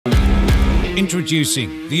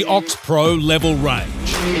Introducing the Ox Pro Level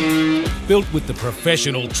Range. Built with the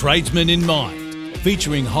professional tradesman in mind,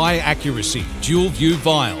 featuring high accuracy dual-view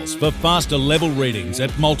vials for faster level readings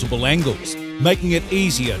at multiple angles, making it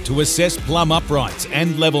easier to assess plumb uprights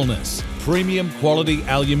and levelness. Premium quality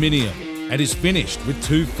aluminium, and is finished with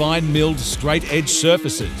 2 fine-milled straight-edge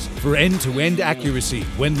surfaces for end-to-end accuracy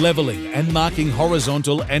when leveling and marking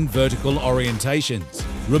horizontal and vertical orientations.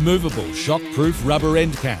 Removable shock-proof rubber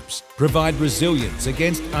end caps provide resilience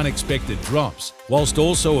against unexpected drops, whilst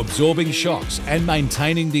also absorbing shocks and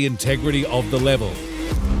maintaining the integrity of the level.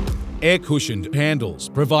 Air-cushioned handles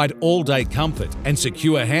provide all-day comfort and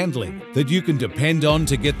secure handling that you can depend on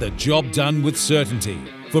to get the job done with certainty.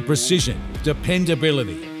 For precision,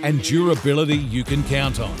 dependability and durability you can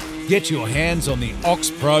count on. Get your hands on the Ox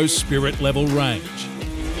Pro Spirit Level range.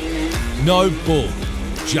 No bull,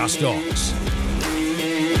 just Ox.